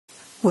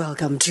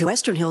Welcome to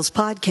Western Hills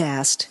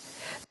Podcast.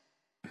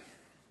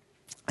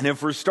 And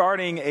if we're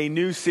starting a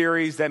new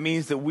series, that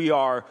means that we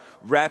are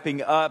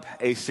wrapping up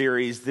a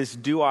series, this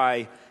Do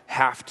I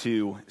Have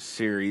To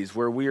series,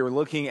 where we are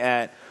looking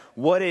at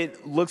what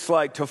it looks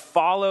like to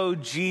follow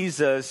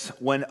Jesus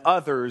when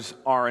others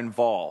are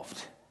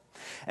involved.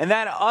 And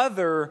that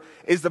other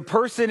is the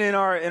person in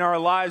our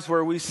lives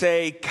where we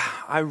say,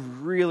 I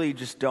really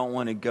just don't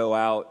want to go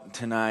out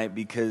tonight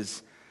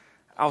because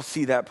I'll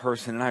see that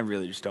person and I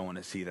really just don't want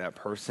to see that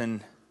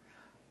person.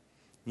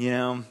 You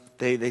know,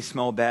 they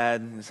smell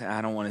bad.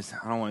 I don't want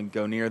to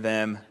go near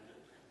them.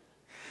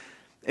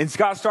 And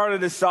Scott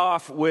started us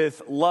off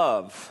with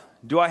love.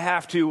 Do I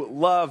have to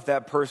love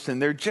that person?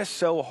 They're just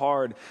so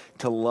hard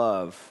to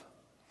love.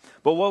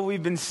 But what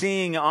we've been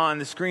seeing on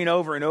the screen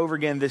over and over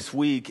again this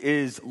week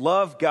is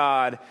love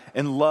God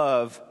and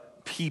love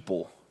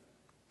people.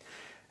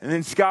 And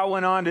then Scott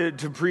went on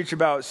to preach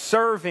about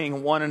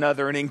serving one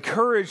another and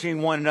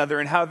encouraging one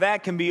another and how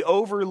that can be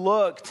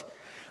overlooked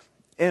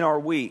in our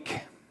week.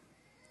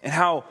 And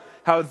how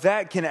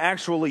that can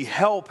actually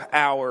help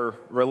our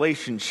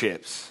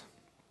relationships.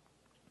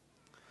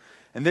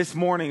 And this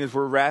morning, as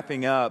we're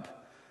wrapping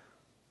up,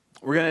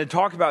 we're going to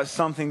talk about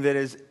something that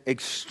is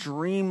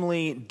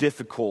extremely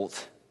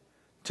difficult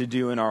to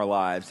do in our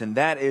lives, and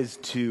that is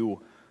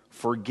to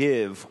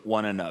forgive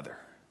one another.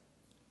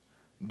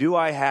 Do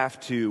I have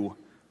to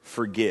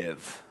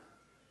forgive?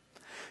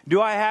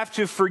 Do I have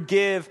to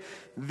forgive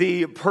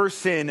the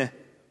person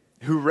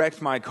who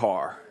wrecked my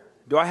car?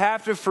 Do I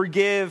have to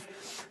forgive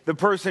the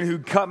person who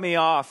cut me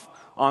off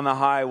on the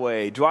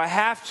highway? Do I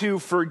have to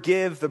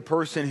forgive the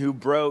person who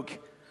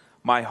broke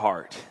my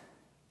heart?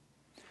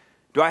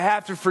 Do I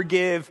have to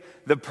forgive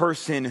the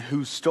person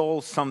who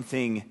stole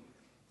something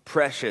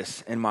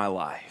precious in my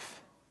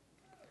life?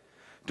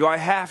 Do I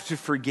have to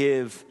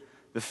forgive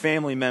the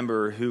family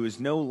member who is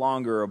no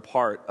longer a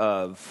part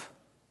of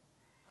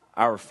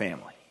our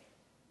family?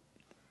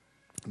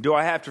 Do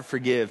I have to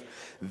forgive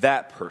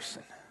that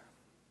person?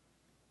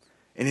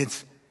 And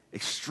it's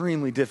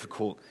extremely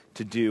difficult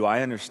to do.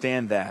 I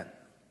understand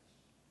that.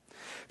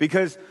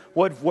 Because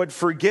what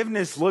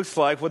forgiveness looks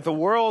like, what the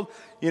world,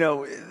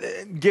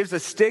 gives a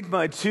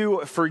stigma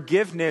to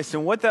forgiveness,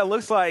 and what that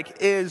looks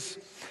like is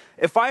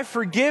if I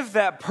forgive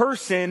that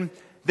person,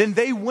 then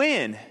they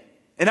win.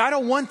 And I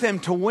don't want them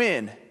to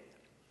win.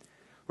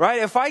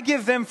 Right? If I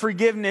give them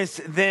forgiveness,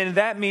 then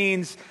that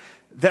means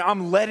that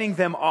I'm letting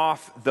them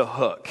off the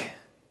hook.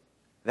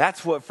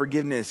 That's what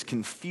forgiveness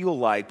can feel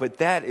like, but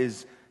that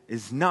is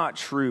not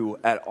true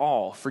at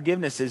all.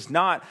 Forgiveness is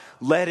not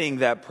letting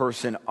that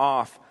person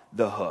off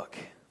the hook.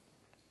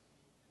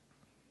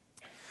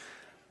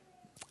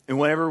 And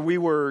whenever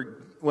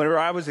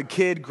I was a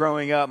kid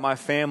growing up, my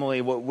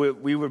family,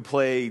 we would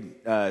play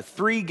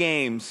three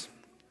games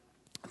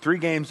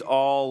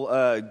all,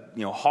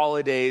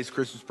 holidays,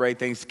 Christmas break,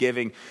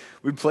 Thanksgiving.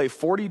 We'd play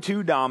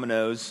 42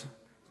 dominoes,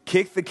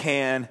 kick the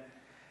can,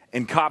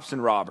 and cops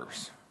and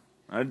robbers.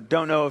 I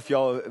don't know if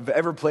y'all have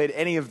ever played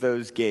any of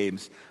those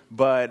games,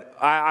 but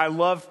I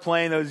loved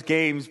playing those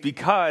games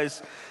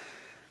because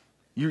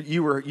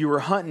you were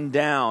hunting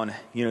down,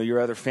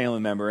 your other family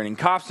member. And in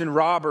Cops and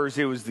Robbers,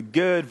 it was the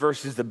good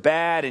versus the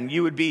bad, and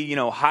you would be,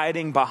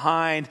 hiding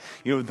behind,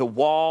 the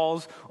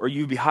walls, or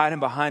you'd be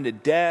hiding behind a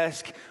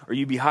desk, or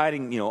you'd be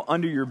hiding,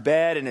 under your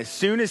bed. And as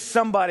soon as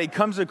somebody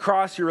comes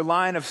across your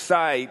line of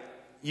sight,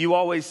 you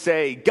always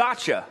say,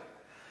 "Gotcha."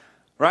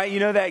 Right?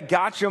 That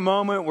gotcha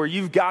moment where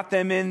you've got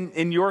them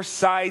in your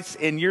sights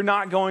and you're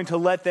not going to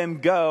let them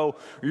go,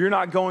 or you're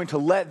not going to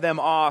let them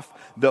off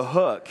the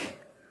hook.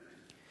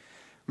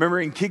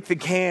 Remember, in Kick the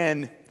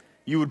Can,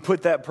 you would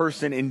put that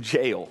person in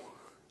jail,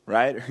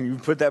 right? Or you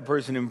would put that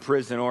person in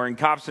prison. Or in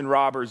Cops and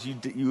Robbers,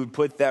 you would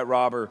put that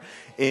robber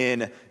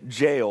in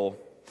jail.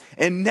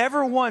 And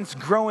never once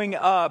growing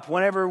up,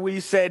 whenever we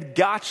said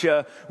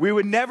gotcha, we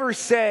would never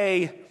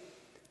say,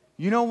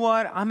 "You know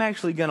what? I'm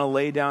actually going to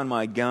lay down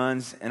my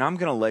guns and I'm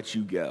going to let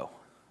you go."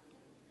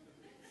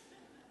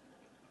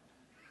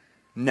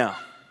 No.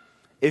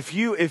 If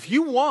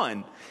you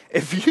won,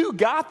 if you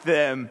got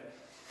them,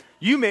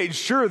 you made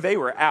sure they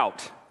were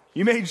out.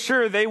 You made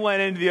sure they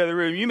went into the other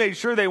room. You made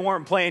sure they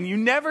weren't playing. You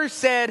never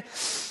said,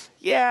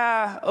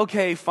 "Yeah,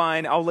 okay,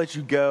 fine, I'll let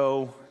you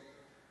go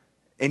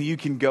and you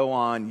can go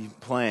on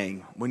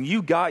playing." When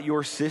you got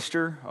your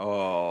sister,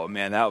 oh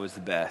man, that was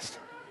the best.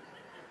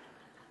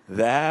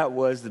 That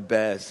was the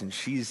best. And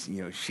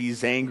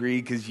she's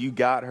angry because you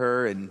got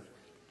her. And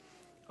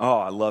oh,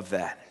 I love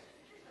that.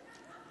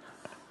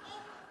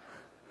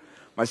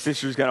 My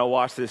sister's going to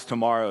watch this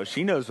tomorrow.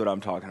 She knows what I'm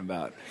talking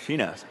about. She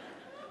knows.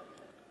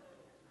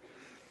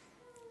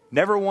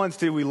 Never once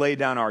did we lay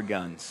down our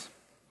guns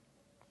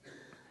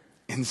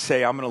and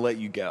say, "I'm going to let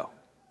you go."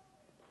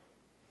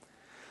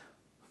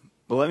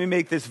 But let me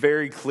make this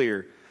very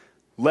clear.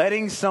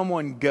 Letting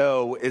someone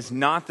go is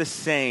not the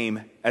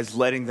same as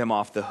letting them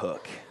off the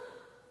hook.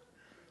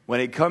 When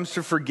it comes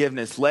to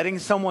forgiveness, letting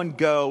someone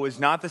go is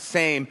not the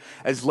same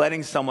as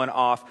letting someone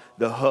off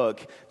the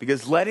hook.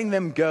 Because letting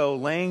them go,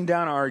 laying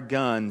down our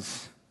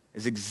guns,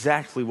 is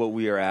exactly what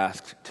we are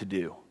asked to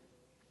do.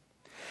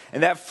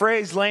 And that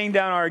phrase, laying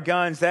down our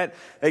guns, that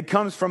it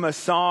comes from a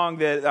song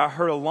that I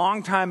heard a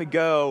long time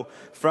ago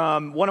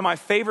from one of my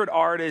favorite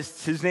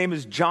artists. His name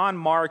is John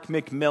Mark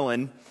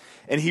McMillan,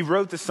 and he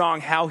wrote the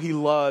song How He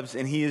Loves,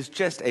 and he is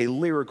just a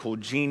lyrical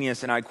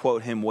genius, and I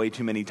quote him way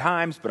too many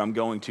times, but I'm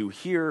going to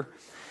here.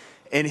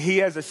 And he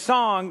has a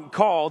song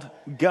called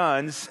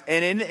Guns.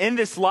 And in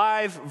this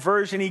live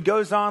version, he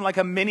goes on like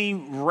a mini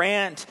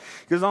rant.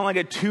 He goes on like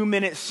a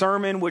 2-minute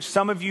sermon, which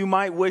some of you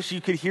might wish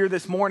you could hear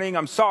this morning.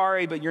 I'm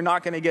sorry, but you're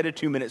not going to get a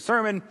 2-minute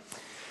sermon.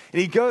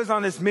 And he goes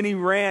on this mini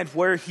rant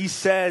where he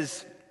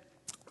says,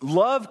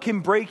 love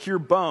can break your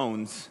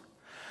bones,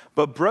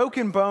 but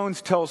broken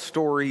bones tell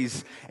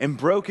stories and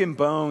broken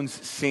bones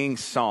sing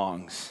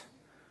songs.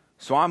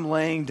 So I'm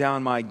laying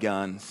down my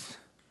guns.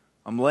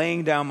 I'm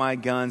laying down my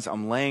guns.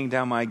 I'm laying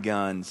down my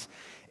guns.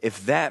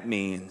 If that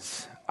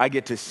means I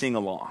get to sing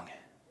along.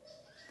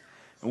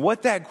 And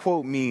what that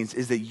quote means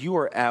is that you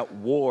are at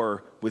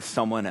war with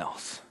someone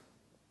else.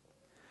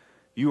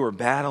 You are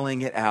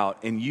battling it out,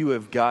 and you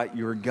have got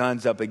your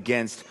guns up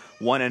against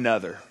one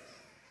another.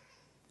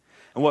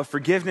 And what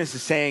forgiveness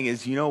is saying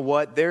is, you know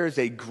what? There is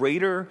a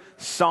greater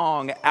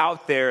song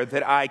out there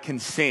that I can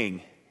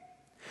sing.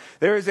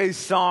 There is a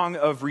song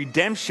of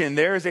redemption.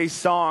 There is a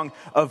song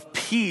of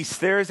peace.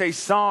 There is a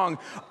song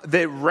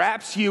that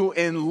wraps you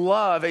in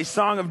love, a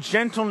song of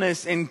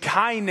gentleness and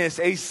kindness,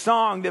 a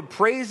song that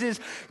praises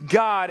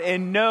God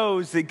and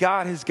knows that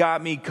God has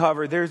got me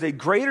covered. There's a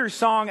greater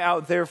song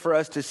out there for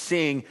us to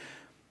sing.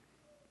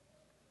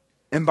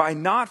 And by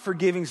not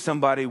forgiving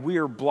somebody, we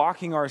are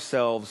blocking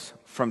ourselves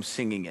from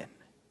singing it.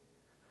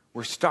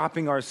 We're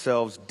stopping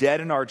ourselves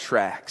dead in our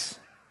tracks.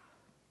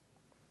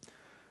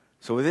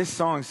 So what this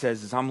song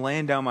says is, I'm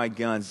laying down my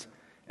guns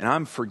and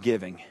I'm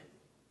forgiving.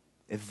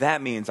 If that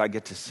means I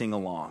get to sing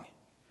along.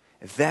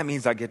 If that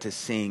means I get to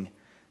sing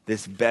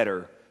this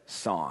better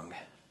song.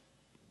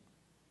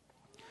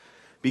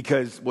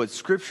 Because what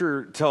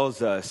Scripture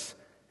tells us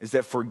is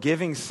that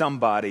forgiving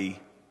somebody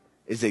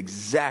is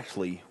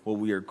exactly what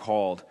we are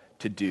called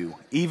to do,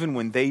 even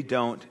when they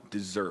don't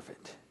deserve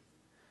it.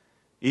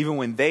 Even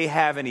when they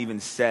haven't even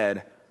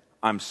said,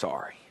 I'm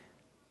sorry.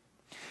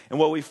 And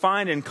what we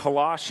find in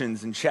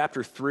Colossians in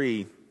chapter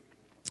 3,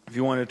 if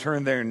you want to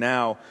turn there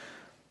now,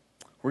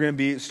 we're going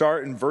to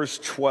start in verse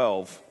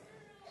 12.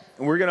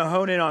 And we're going to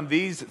hone in on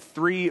these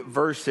 3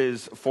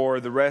 verses for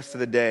the rest of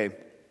the day.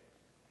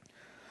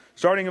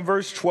 Starting in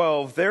verse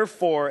 12,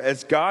 therefore,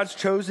 as God's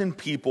chosen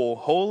people,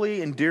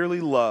 holy and dearly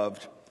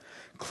loved,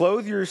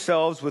 clothe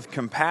yourselves with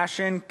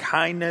compassion,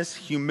 kindness,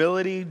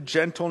 humility,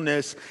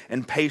 gentleness,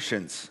 and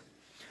patience.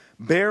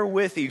 Bear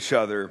with each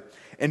other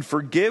and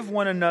forgive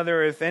one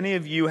another if any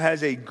of you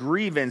has a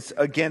grievance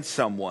against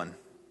someone.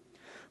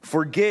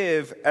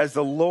 Forgive as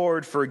the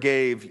Lord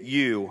forgave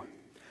you.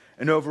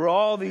 And over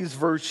all these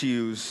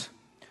virtues,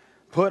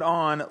 put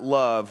on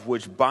love,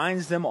 which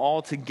binds them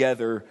all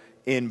together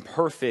in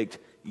perfect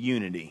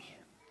unity.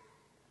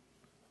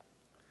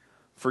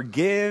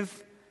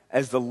 Forgive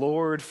as the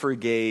Lord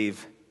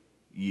forgave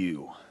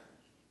you.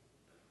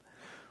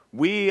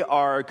 We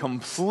are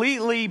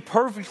completely,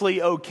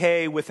 perfectly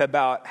okay with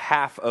about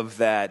half of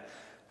that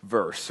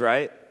verse,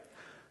 right?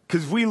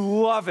 Because we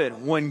love it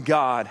when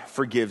God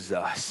forgives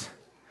us.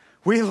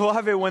 We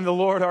love it when the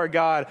Lord our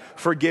God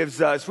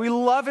forgives us. We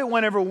love it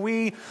whenever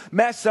we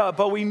mess up,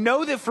 but we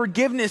know that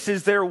forgiveness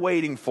is there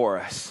waiting for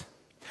us.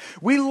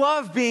 We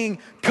love being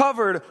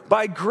covered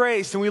by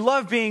grace, and we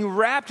love being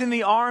wrapped in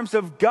the arms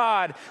of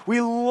God.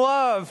 We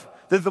love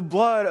that the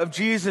blood of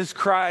Jesus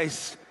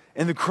Christ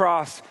and the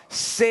cross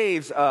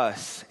saves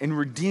us and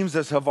redeems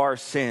us of our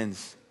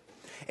sins.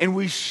 And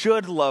we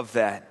should love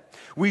that.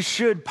 We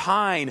should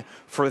pine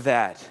for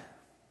that.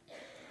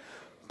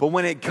 But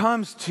when it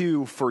comes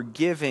to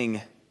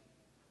forgiving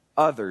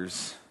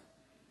others,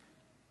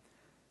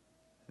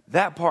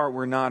 that part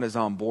we're not as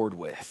on board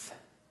with.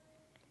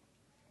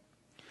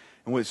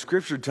 And what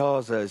Scripture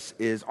tells us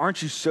is,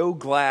 aren't you so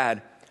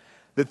glad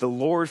that the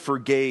Lord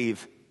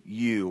forgave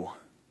you?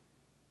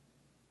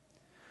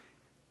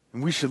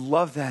 And we should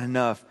love that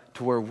enough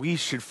to where we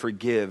should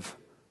forgive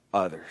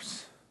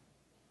others.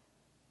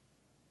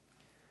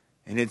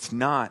 And it's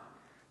not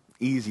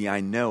easy, I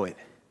know it.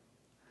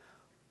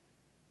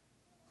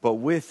 But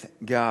with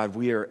God,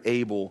 we are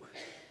able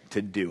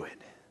to do it.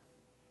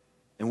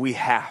 And we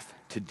have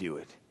to do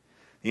it.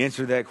 The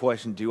answer to that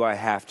question, do I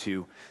have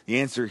to? The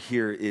answer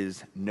here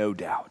is no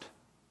doubt.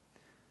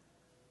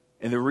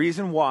 And the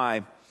reason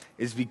why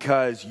is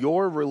because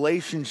your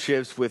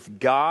relationships with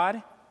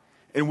God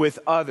and with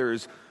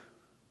others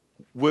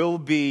will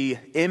be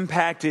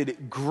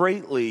impacted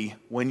greatly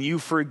when you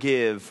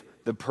forgive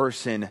the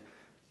person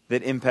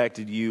that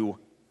impacted you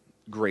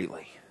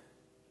greatly.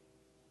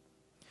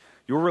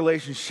 Your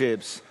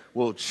relationships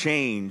will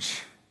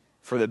change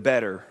for the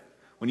better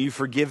when you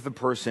forgive the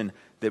person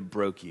that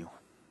broke you.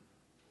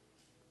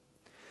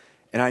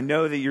 And I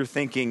know that you're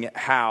thinking,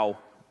 how?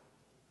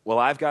 Well,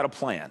 I've got a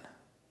plan.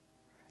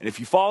 And if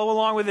you follow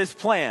along with this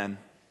plan,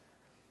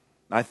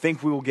 I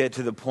think we will get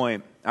to the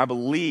point, I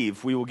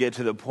believe we will get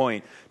to the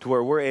point to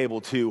where we're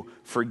able to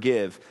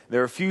forgive.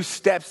 There are a few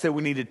steps that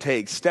we need to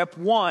take. Step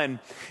one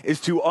is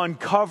to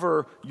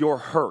uncover your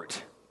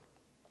hurt.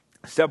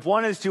 Step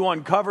one is to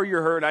uncover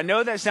your hurt. I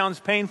know that sounds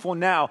painful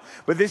now,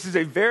 but this is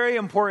a very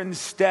important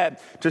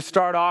step to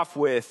start off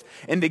with.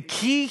 And the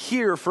key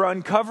here for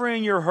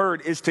uncovering your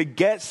hurt is to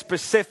get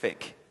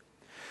specific.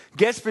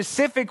 Get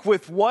specific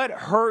with what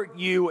hurt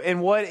you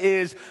and what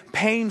is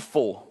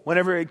painful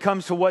whenever it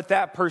comes to what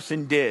that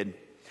person did.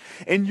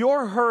 And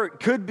your hurt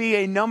could be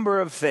a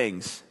number of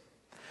things.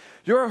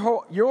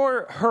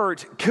 Your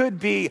hurt could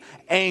be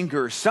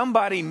anger.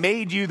 Somebody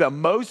made you the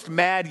most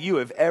mad you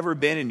have ever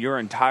been in your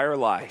entire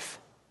life.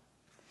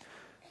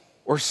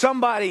 Or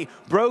somebody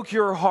broke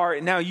your heart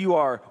and now you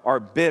are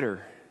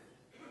bitter.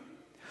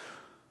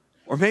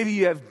 Or maybe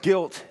you have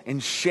guilt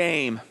and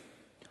shame.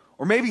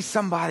 Or maybe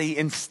somebody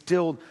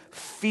instilled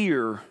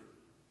fear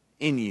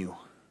in you.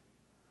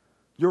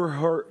 Your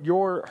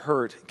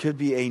hurt could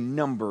be a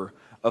number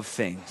of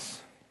things.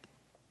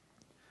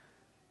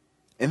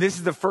 And this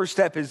is the first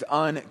step, is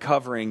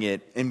uncovering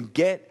it and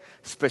get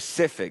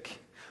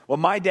specific. What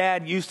my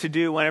dad used to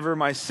do whenever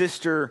my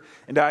sister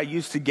and I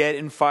used to get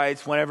in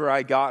fights, whenever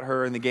I got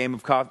her in the game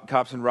of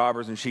cops and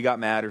robbers and she got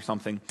mad or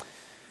something,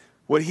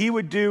 what he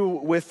would do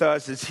with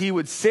us is he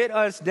would sit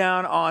us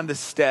down on the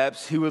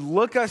steps, he would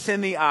look us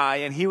in the eye,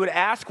 and he would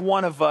ask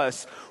one of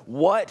us,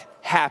 what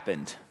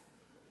happened?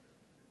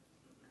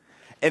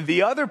 And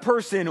the other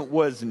person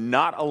was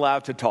not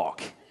allowed to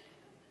talk.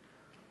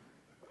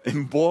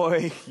 And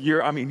boy,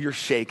 you're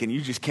shaking.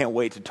 You just can't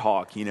wait to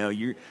talk. You know,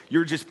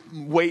 you're just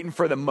waiting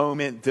for the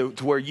moment to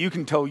where you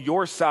can tell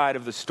your side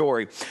of the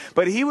story.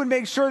 But he would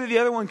make sure that the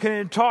other one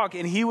couldn't talk,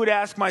 and he would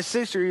ask my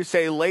sister, he would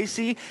say,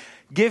 Lacey,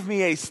 give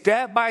me a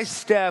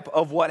step-by-step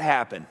of what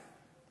happened.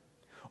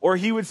 Or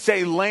he would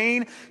say,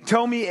 Lane,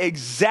 tell me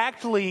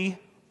exactly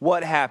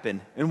what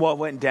happened and what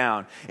went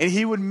down. And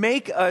he would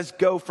make us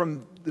go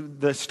from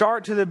the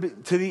start to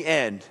the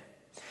end,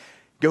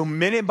 go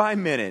minute by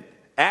minute,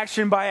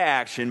 action by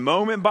action,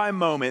 moment by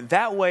moment.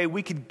 That way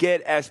we could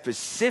get as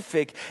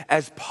specific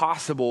as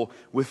possible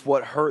with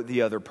what hurt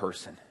the other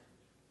person.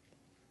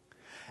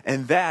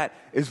 And that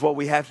is what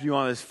we have to do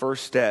on this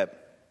first step.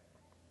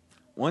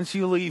 Once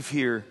you leave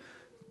here,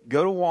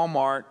 go to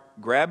Walmart,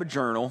 grab a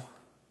journal,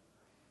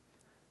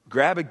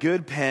 grab a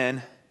good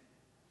pen,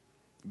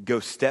 go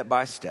step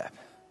by step,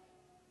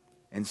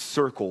 and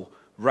circle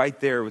right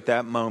there with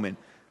that moment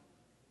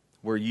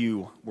where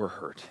you were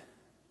hurt.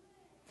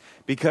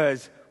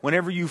 Because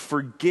whenever you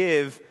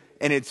forgive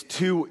and it's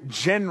too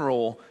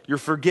general, your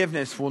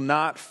forgiveness will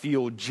not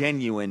feel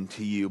genuine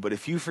to you. But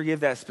if you forgive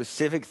that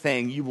specific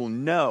thing, you will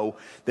know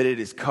that it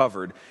is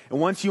covered. And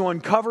once you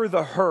uncover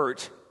the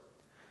hurt,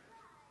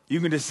 you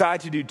can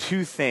decide to do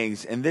two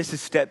things. And this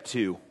is step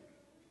two.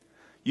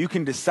 You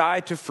can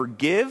decide to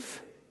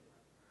forgive,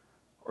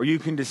 or you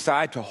can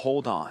decide to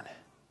hold on.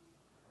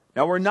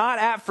 Now, we're not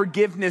at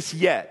forgiveness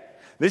yet.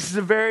 This is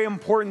a very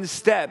important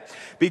step,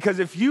 because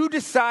if you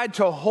decide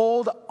to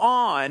hold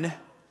on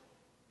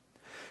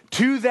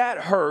to that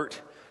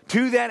hurt,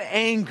 to that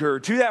anger,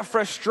 to that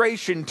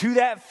frustration, to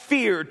that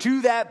fear,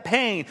 to that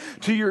pain,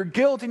 to your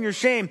guilt and your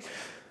shame,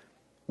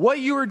 what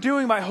you are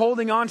doing by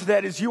holding on to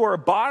that is you are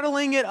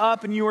bottling it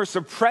up and you are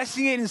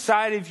suppressing it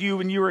inside of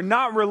you and you are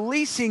not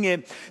releasing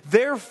it.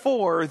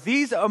 Therefore,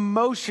 these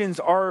emotions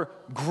are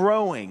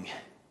growing.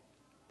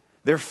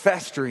 They're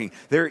festering,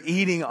 they're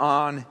eating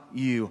on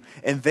you,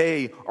 and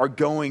they are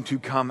going to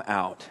come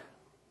out.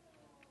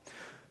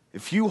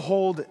 If you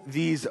hold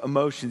these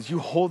emotions, you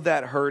hold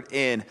that hurt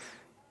in,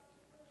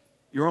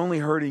 you're only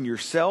hurting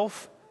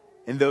yourself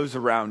and those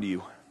around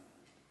you.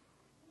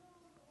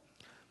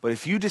 But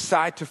if you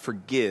decide to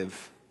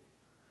forgive,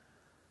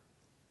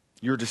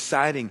 you're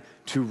deciding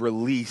to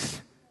release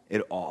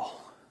it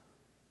all.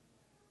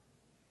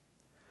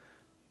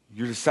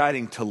 You're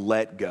deciding to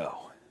let go.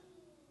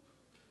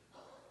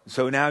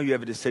 So now you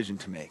have a decision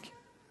to make.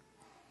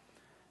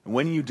 And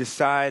when you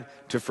decide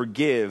to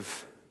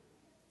forgive,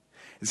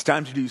 it's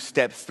time to do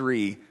step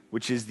 3,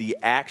 which is the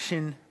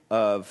action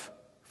of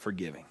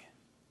forgiving.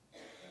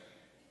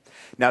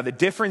 Now, the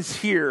difference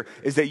here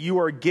is that you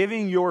are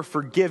giving your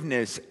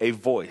forgiveness a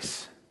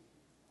voice.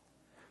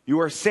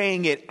 You are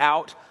saying it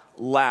out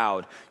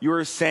loud. You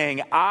are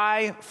saying,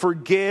 I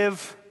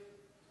forgive,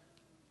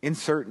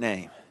 insert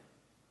name.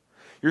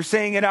 You're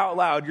saying it out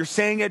loud. You're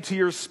saying it to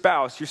your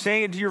spouse. You're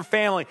saying it to your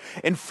family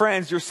and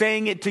friends. You're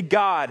saying it to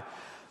God.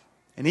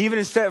 And even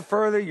a step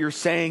further, you're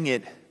saying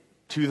it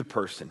to the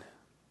person.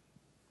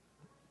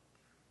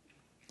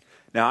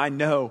 Now, I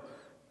know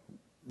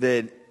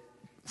that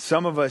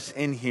some of us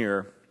in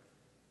here,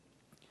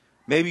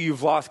 maybe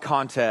you've lost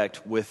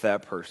contact with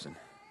that person.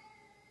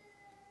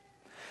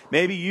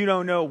 Maybe you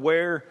don't know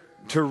where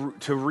to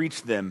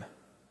reach them.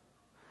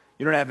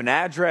 You don't have an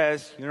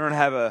address. You don't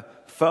have a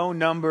phone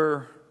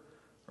number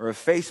or a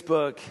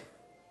Facebook.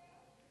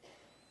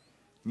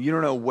 You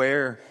don't know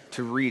where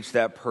to reach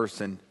that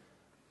person.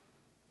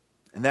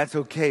 And that's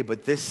okay,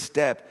 but this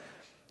step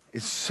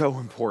is so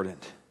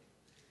important.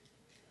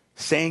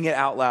 saying it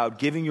out loud,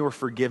 giving your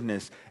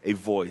forgiveness a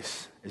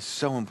voice is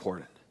so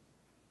important.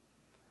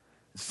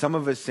 Some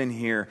of us in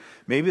here,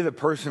 maybe the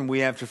person we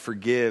have to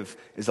forgive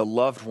is a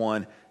loved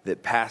one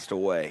that passed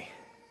away.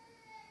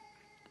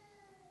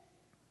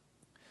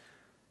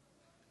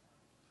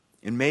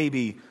 And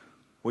maybe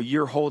what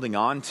you're holding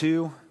on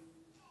to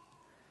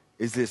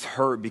is this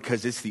hurt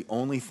because it's the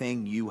only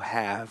thing you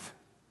have.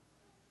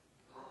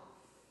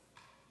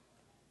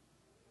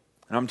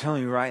 And I'm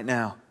telling you right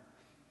now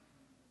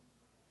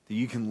that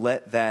you can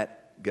let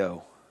that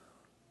go.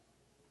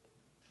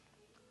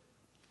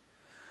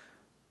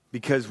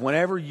 Because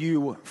whenever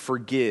you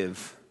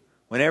forgive,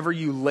 whenever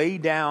you lay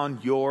down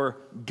your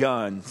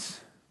guns,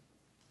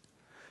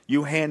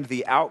 you hand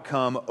the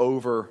outcome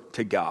over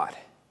to God.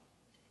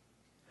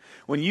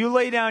 When you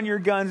lay down your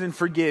guns and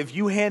forgive,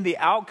 you hand the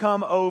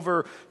outcome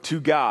over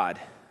to God.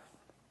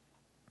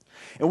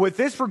 And what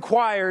this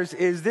requires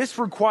is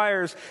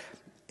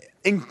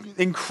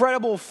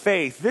incredible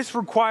faith. This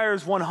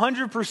requires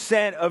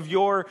 100% of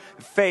your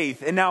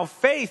faith. And now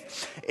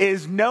faith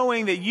is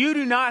knowing that you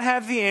do not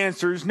have the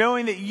answers,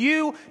 knowing that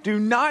you do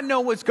not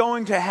know what's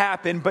going to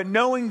happen, but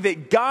knowing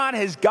that God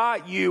has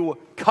got you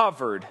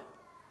covered.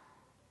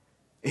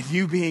 And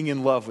you being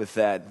in love with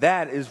that.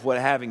 That is what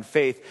having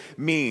faith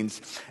means.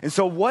 And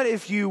so what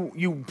if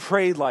you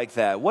prayed like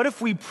that? What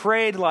if we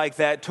prayed like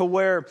that to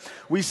where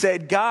we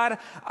said, God,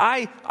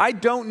 I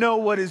don't know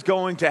what is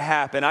going to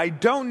happen. I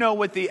don't know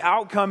what the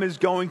outcome is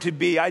going to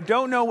be. I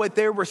don't know what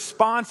their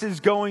response is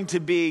going to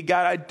be.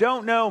 God, I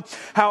don't know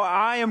how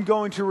I am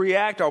going to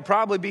react. I'll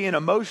probably be an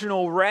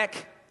emotional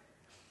wreck.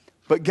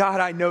 But God,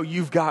 I know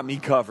you've got me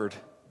covered.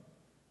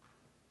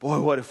 Boy,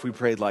 what if we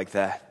prayed like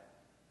that?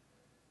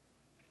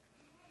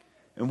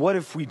 And what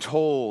if we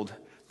told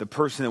the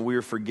person that we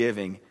are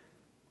forgiving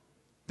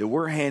that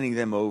we're handing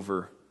them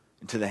over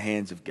into the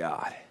hands of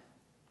God?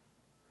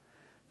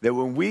 That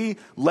when we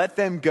let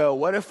them go,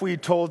 what if we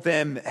told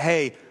them,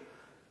 hey,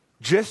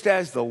 just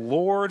as the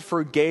Lord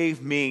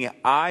forgave me,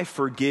 I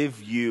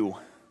forgive you.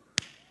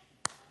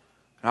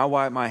 And I'll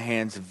wipe my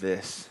hands of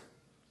this.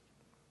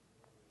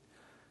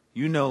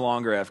 You no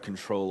longer have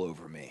control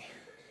over me.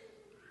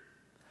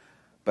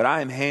 But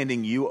I am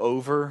handing you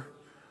over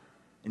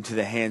into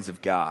the hands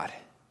of God.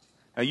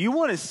 Now, you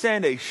want to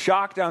send a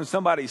shock down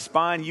somebody's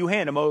spine, you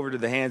hand them over to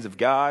the hands of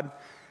God.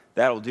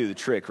 That'll do the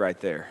trick right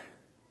there.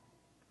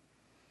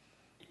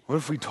 What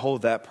if we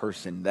told that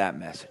person that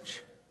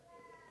message?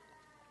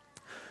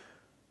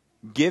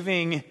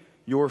 Giving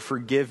your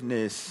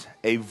forgiveness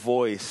a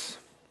voice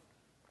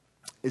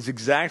is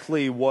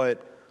exactly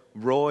what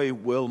Roy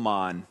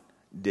Willman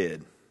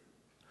did.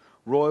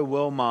 Roy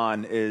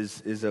Willman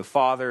is a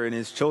father, and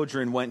his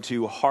children went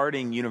to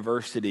Harding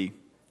University.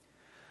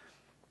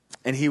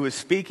 And he was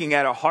speaking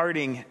at a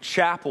Harding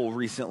chapel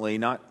recently,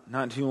 not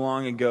too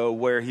long ago,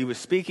 where he was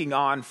speaking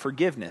on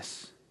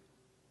forgiveness.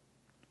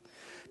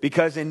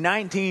 Because in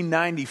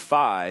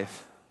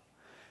 1995,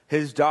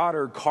 his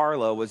daughter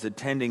Carla was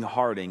attending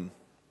Harding.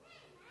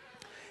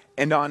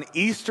 And on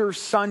Easter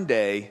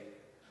Sunday,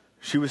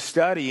 she was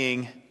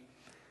studying,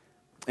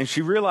 and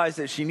she realized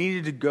that she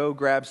needed to go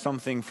grab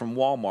something from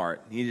Walmart,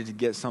 needed to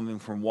get something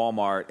from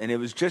Walmart, and it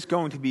was just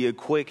going to be a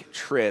quick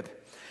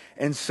trip.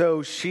 And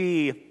so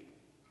she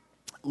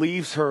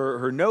leaves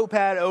her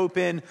notepad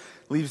open,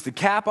 leaves the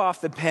cap off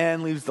the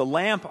pen, leaves the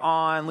lamp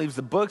on, leaves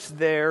the books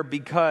there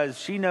because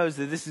she knows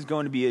that this is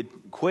going to be a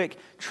quick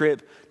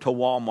trip to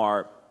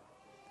Walmart.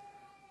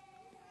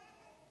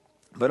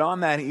 But on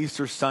that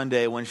Easter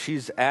Sunday, when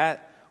she's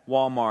at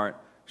Walmart,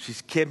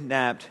 she's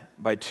kidnapped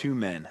by two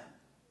men.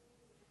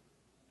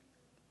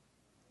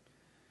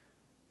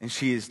 And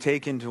she is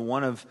taken to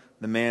one of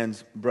the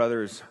man's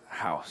brother's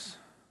house.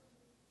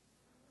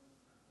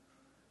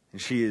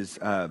 And she's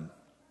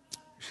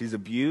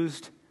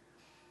abused,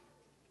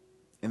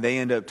 and they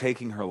end up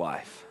taking her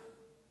life.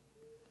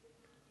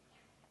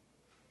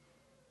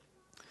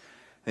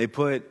 They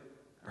put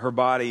her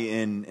body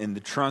in the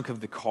trunk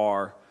of the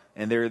car,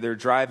 and they're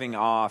driving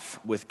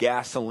off with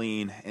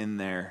gasoline in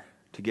there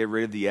to get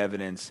rid of the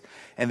evidence.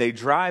 And they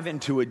drive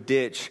into a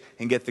ditch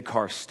and get the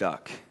car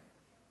stuck.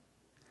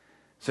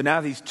 So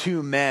now these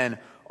two men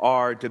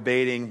are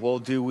debating, well,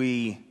 do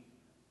we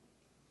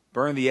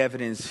burn the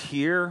evidence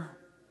here?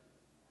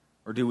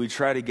 Or do we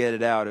try to get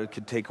it out? It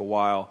could take a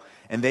while.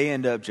 And they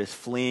end up just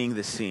fleeing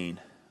the scene.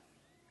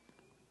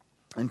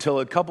 Until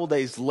a couple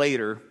days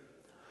later,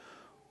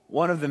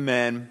 one of the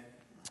men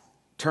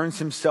turns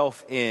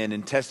himself in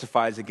and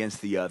testifies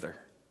against the other.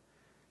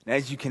 And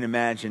as you can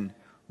imagine,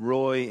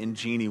 Roy and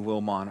Jeannie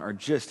Willman are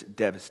just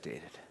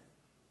devastated.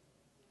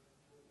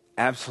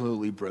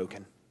 Absolutely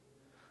broken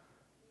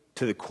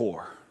to the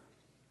core.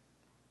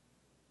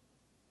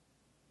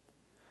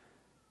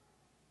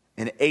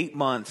 And 8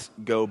 months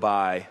go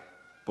by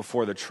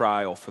before the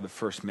trial for the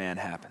first man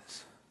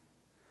happens.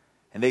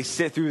 And they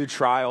sit through the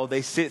trial.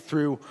 They sit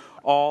through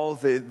all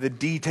the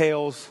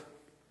details.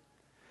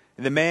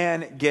 And the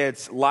man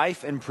gets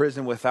life in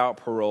prison without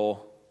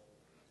parole.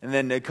 And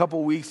then a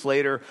couple weeks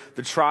later,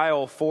 the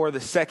trial for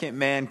the second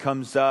man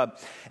comes up.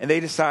 And they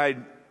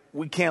decide,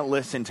 we can't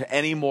listen to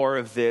any more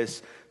of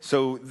this.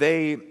 So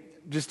they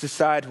just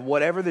decide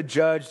whatever the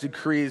judge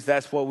decrees,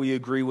 that's what we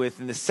agree with.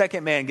 And the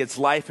second man gets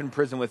life in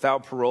prison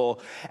without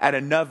parole at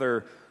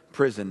another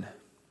prison.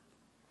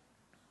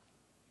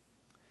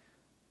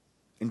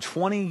 And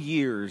 20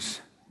 years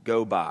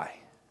go by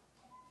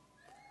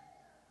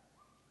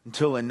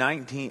until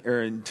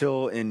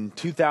in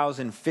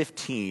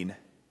 2015,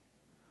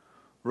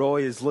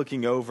 Roy is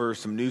looking over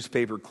some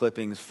newspaper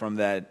clippings from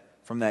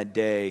that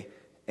day,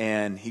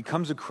 and he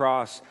comes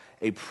across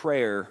a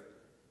prayer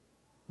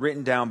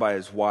written down by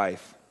his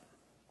wife.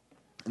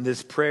 And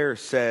this prayer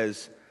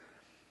says,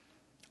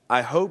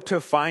 "I hope to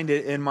find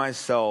it in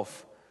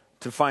myself,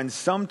 to find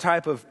some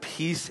type of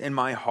peace in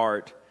my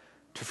heart,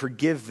 to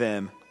forgive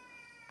them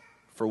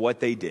for what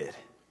they did."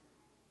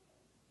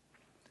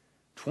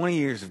 20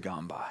 years have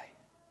gone by.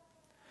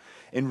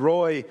 And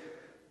Roy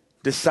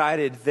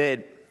decided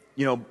that,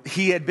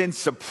 he had been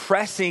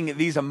suppressing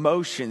these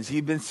emotions.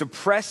 He'd been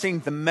suppressing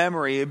the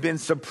memory. He'd been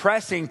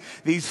suppressing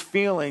these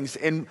feelings.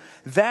 And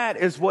that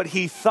is what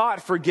he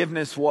thought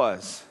forgiveness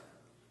was.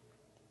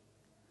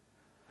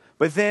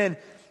 But then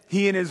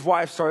he and his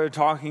wife started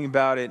talking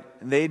about it.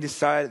 And they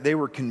decided, they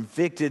were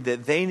convicted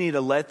that they need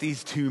to let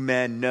these two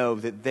men know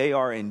that they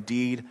are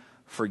indeed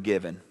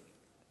forgiven.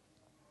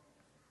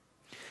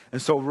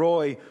 And so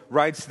Roy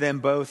writes them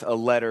both a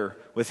letter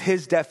with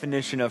his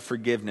definition of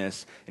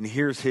forgiveness. And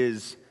here's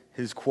his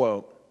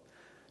quote.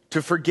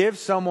 "To forgive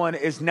someone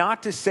is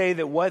not to say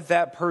that what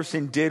that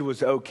person did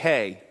was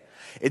okay.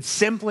 It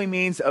simply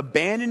means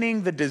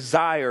abandoning the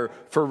desire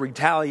for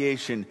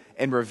retaliation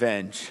and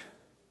revenge,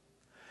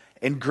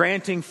 and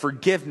granting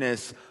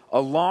forgiveness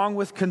along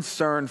with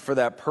concern for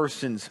that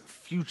person's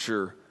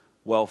future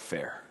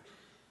welfare."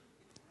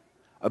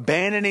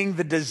 Abandoning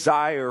the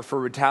desire for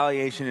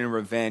retaliation and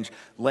revenge,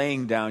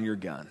 laying down your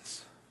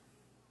guns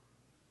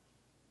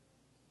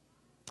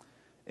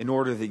in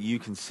order that you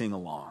can sing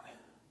along.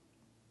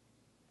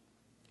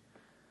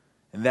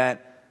 And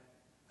that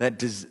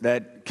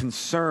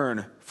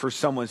concern for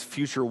someone's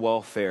future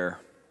welfare,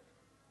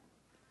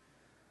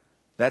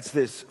 that's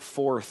this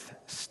fourth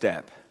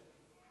step,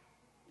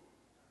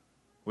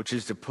 which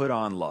is to put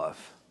on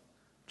love,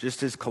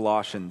 just as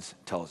Colossians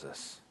tells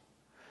us,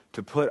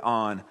 to put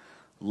on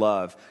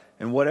love.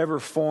 In whatever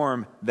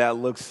form that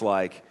looks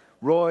like.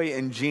 Roy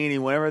and Jeannie,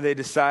 whenever they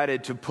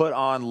decided to put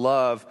on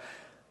love,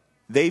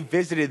 they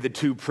visited the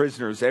two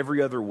prisoners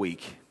every other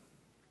week.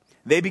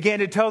 They began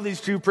to tell these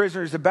two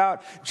prisoners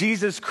about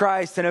Jesus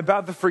Christ and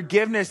about the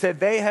forgiveness that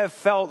they have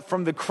felt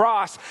from the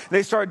cross.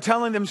 They started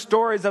telling them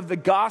stories of the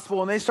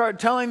gospel, and they started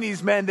telling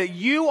these men that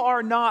you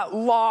are not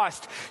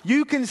lost.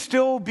 You can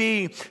still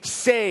be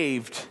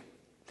saved.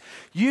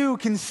 You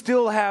can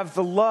still have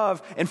the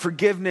love and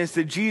forgiveness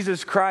that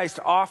Jesus Christ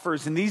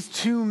offers. And these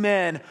two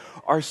men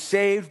are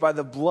saved by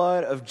the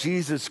blood of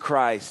Jesus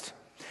Christ.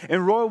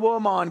 And Roy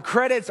Willimon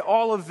credits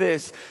all of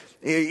this.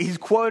 He's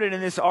quoted in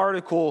this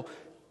article.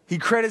 He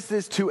credits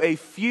this to a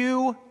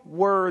few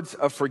words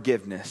of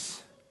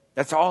forgiveness.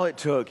 That's all it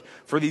took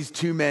for these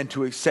two men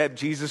to accept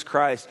Jesus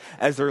Christ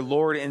as their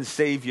Lord and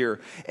Savior.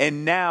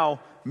 And now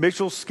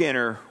Mitchell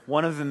Skinner,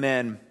 one of the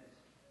men,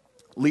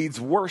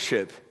 leads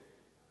worship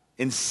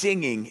and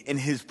singing in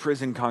his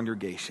prison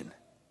congregation.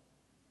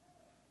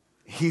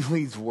 He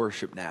leads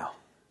worship now.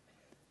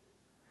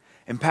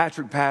 And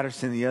Patrick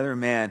Patterson, the other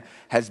man,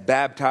 has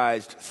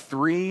baptized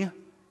 3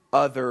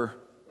 other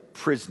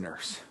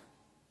prisoners.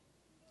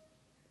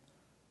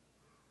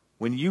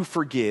 When you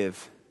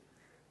forgive,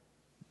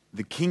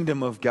 the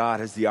kingdom of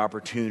God has the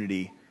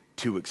opportunity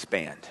to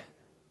expand.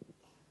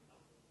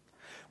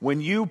 When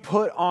you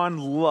put on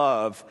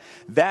love,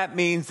 that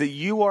means that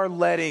you are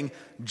letting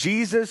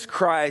Jesus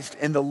Christ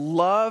and the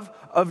love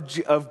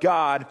of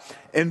God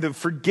and the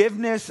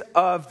forgiveness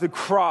of the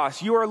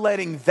cross, you are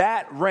letting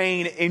that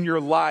reign in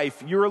your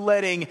life. You're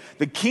letting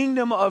the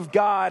kingdom of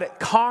God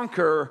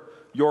conquer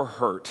your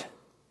hurt.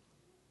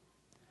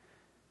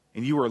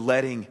 And you are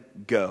letting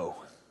go.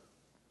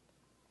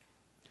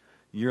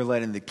 You're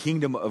letting the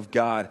kingdom of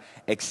God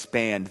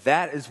expand.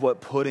 That is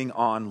what putting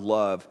on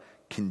love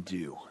can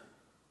do.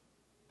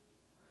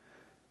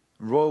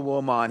 Roy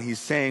Willimon, he's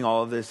saying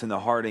all of this in the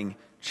Harding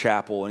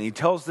Chapel, and he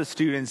tells the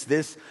students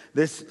this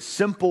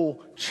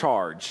simple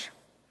charge.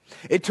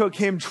 It took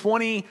him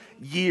 20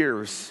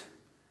 years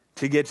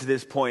to get to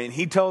this point. And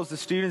he tells the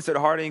students at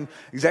Harding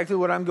exactly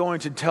what I'm going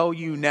to tell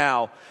you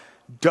now.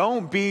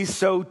 Don't be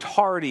so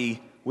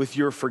tardy with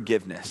your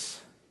forgiveness.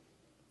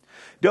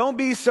 Don't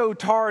be so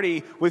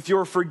tardy with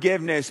your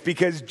forgiveness,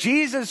 because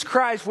Jesus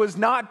Christ was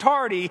not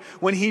tardy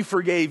when he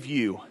forgave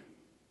you.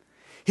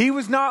 He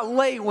was not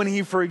late when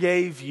he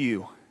forgave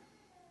you.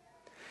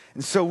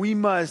 And so we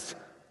must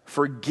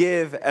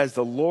forgive as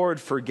the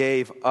Lord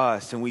forgave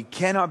us. And we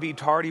cannot be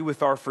tardy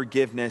with our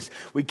forgiveness.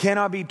 We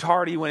cannot be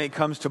tardy when it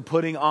comes to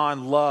putting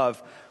on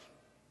love,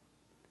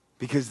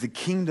 because the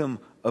kingdom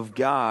of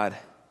God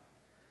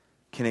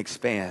can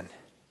expand.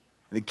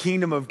 The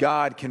kingdom of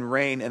God can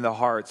reign in the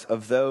hearts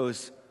of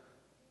those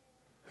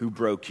who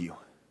broke you.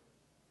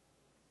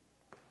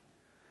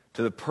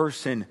 To the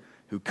person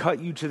who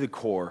cut you to the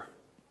core,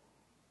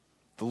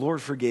 the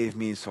Lord forgave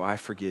me, so I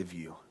forgive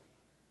you.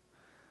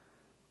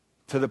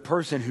 To the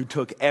person who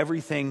took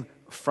everything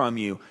from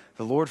you,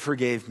 the Lord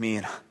forgave me,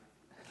 and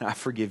I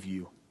forgive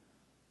you.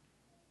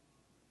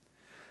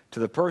 To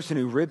the person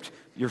who ripped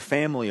your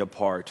family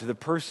apart, to the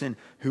person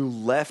who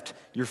left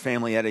your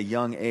family at a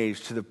young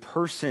age, to the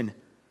person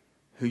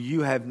who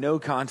you have no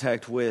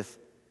contact with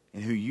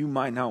and who you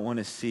might not want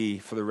to see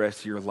for the rest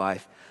of your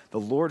life, the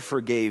Lord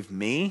forgave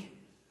me,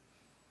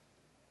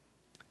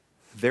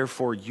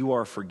 therefore you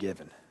are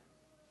forgiven.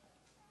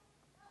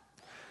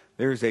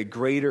 There is a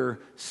greater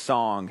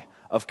song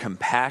of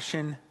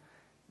compassion,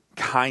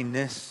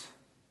 kindness,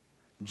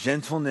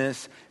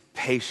 gentleness,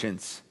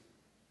 patience.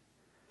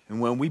 And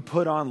when we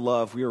put on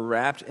love, we are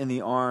wrapped in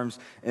the arms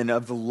and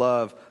of the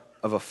love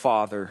of a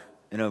Father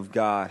and of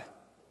God.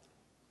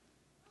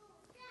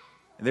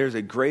 And there's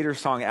a greater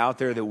song out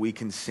there that we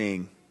can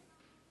sing.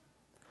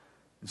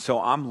 And so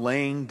I'm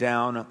laying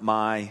down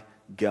my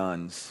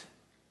guns,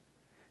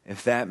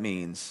 if that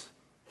means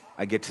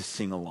I get to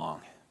sing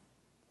along.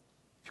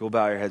 If you'll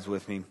bow your heads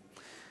with me.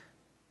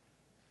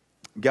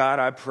 God,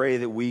 I pray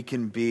that we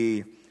can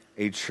be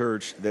a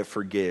church that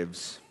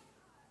forgives.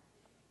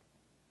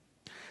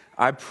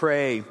 I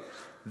pray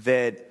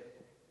that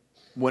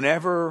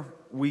whenever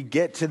we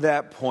get to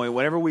that point,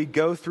 whenever we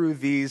go through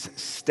these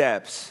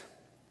steps,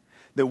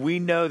 that we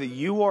know that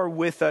you are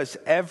with us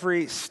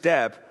every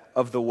step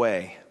of the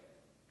way.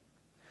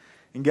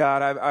 And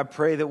God, I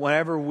pray that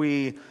whenever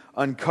we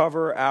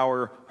uncover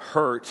our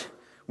hurt,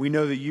 we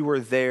know that you are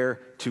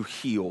there to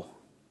heal.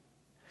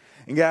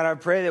 And God, I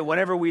pray that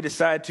whenever we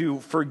decide to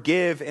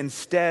forgive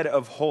instead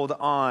of hold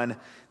on,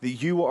 that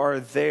you are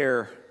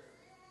there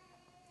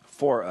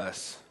for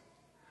us.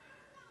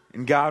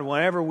 And God,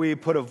 whenever we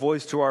put a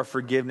voice to our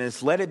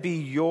forgiveness, let it be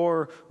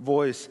your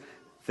voice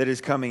that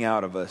is coming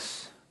out of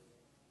us.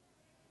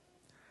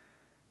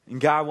 And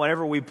God,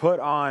 whenever we put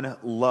on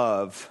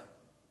love,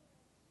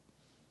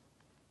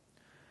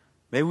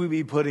 may we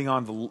be putting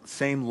on the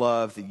same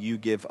love that you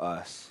give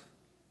us.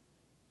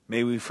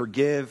 May we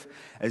forgive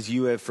as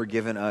you have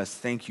forgiven us.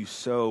 Thank you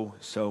so,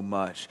 so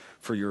much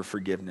for your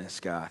forgiveness,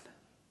 God.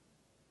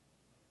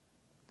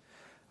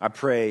 I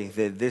pray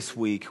that this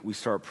week we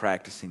start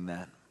practicing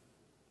that.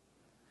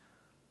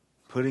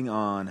 Putting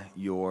on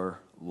your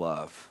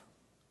love.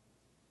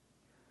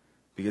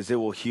 Because it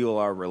will heal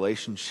our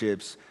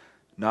relationships,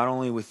 not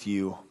only with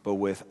you, but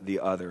with the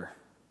other.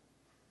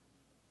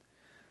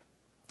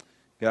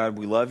 God,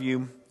 we love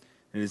you.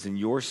 It is in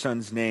your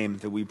Son's name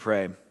that we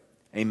pray.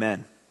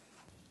 Amen.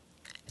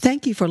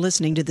 Thank you for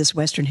listening to this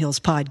Western Hills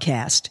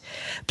podcast.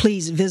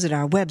 Please visit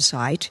our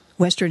website,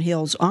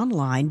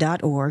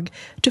 westernhillsonline.org,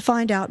 to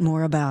find out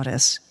more about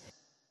us.